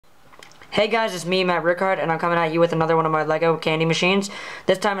Hey guys, it's me, Matt Rickard, and I'm coming at you with another one of my Lego candy machines.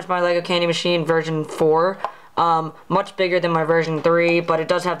 This time it's my Lego candy machine version 4. Much bigger than my version 3, but it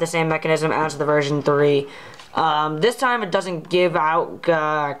does have the same mechanism as the version 3. This time it doesn't give out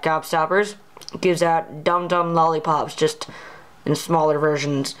gobstoppers. It gives out Dum Dum lollipops, just in smaller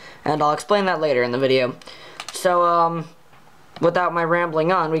versions, and I'll explain that later in the video. So, without my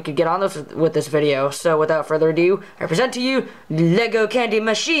rambling on, we could get on with this video. So without further ado, I present to you Lego Candy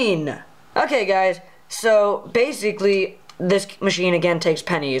Machine. Okay guys, so basically this machine again takes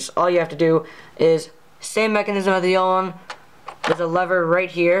pennies. All you have to do is same mechanism as the old one. There's a lever right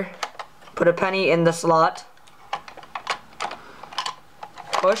here. Put a penny in the slot.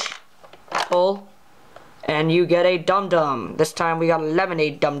 Push, pull, and you get a Dum Dum. This time we got a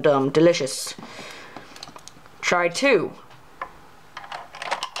lemonade Dum Dum, delicious. Try 2.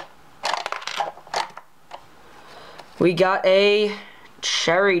 We got a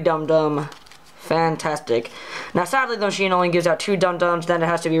cherry Dum Dum. Fantastic. Now sadly the machine only gives out 2 Dum Dums, then it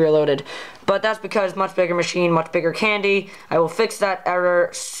has to be reloaded. But that's because much bigger machine, much bigger candy. I will fix that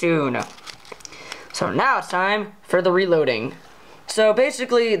error soon. So now it's time for the reloading. So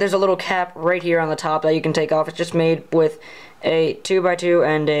basically there's a little cap right here on the top that you can take off. It's just made with a 2x2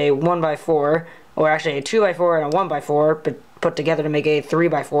 and a 1x4. Or actually a 2x4 and a 1x4, but put together to make a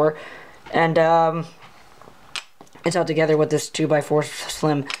 3x4. And it's all together with this 2x4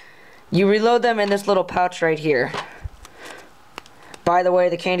 slim. You reload them in this little pouch right here. By the way,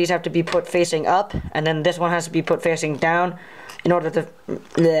 the candies have to be put facing up, and then this one has to be put facing down in order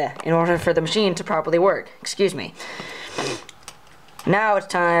for the machine to properly work. Excuse me. Now it's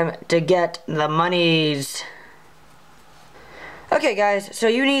time to get the monies. Okay guys, so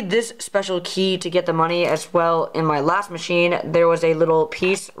you need this special key to get the money as well. In my last machine, there was a little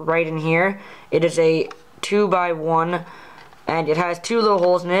piece right in here. It is a 2x1, and it has 2 little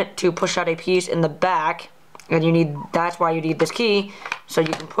holes in it to push out a piece in the back, and that's why you need this key, so you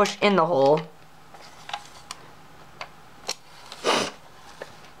can push in the hole.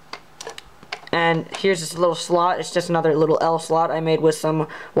 And here's this little slot. It's just another little L slot I made with some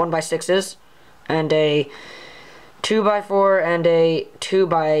 1x6s and a 2x4 and a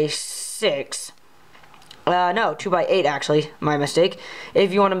 2x6. No, 2x8 actually, my mistake.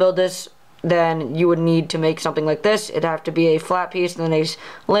 If you want to build this, then you would need to make something like this. It'd have to be a flat piece and then a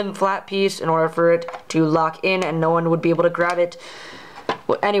slim flat piece in order for it to lock in and no one would be able to grab it.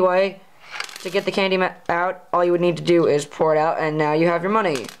 Well, anyway, to get the candy out, all you would need to do is pour it out, and now you have your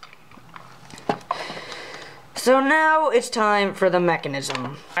money. So now it's time for the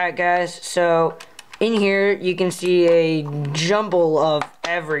mechanism. Alright guys, so in here you can see a jumble of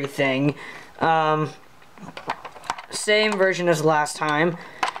everything. Same version as last time.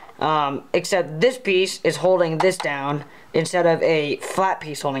 Except this piece is holding this down instead of a flat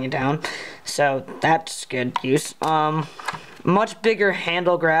piece holding it down, so that's good use. Much bigger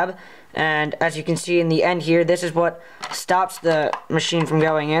handle grab, and as you can see in the end here, this is what stops the machine from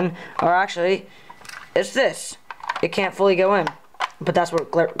going in. Or actually, it's this. It can't fully go in, but that's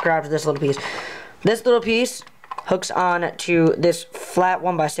what grabs this little piece. This little piece hooks on to this flat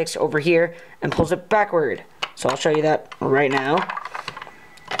 1x6 over here and pulls it backward. So I'll show you that right now.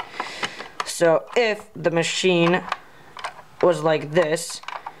 So if the machine was like this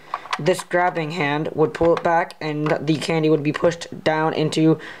grabbing hand would pull it back and the candy would be pushed down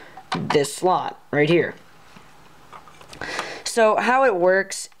into this slot right here. So how it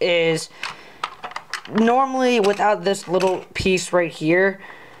works is, normally without this little piece right here,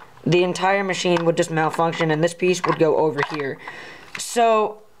 the entire machine would just malfunction and this piece would go over here.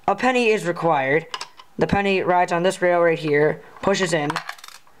 So a penny is required. The penny rides on this rail right here, pushes in.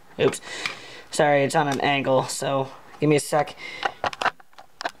 Oops. Sorry, it's on an angle, so give me a sec.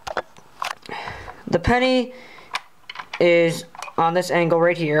 The penny is on this angle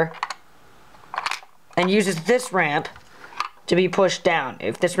right here and uses this ramp to be pushed down.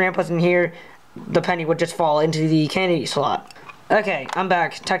 If this ramp wasn't here, the penny would just fall into the candy slot. Okay, I'm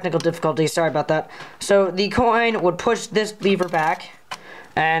back. Technical difficulty, sorry about that. So the coin would push this lever back,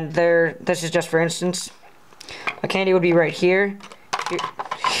 and this is just for instance. A candy would be right here.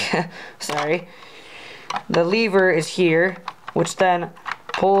 Sorry. The lever is here, which then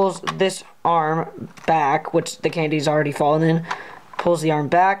pulls this arm back, which the candy's already fallen in. Pulls the arm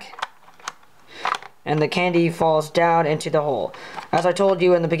back, and the candy falls down into the hole. As I told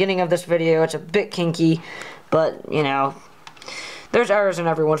you in the beginning of this video, it's a bit kinky, but, you know, there's errors in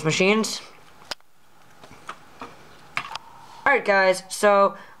everyone's machines. Alright guys,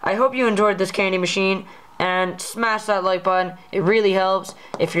 so I hope you enjoyed this candy machine, and smash that like button. It really helps.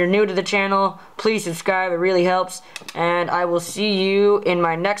 If you're new to the channel, please subscribe. It really helps. And I will see you in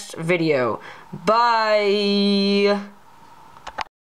my next video. Bye!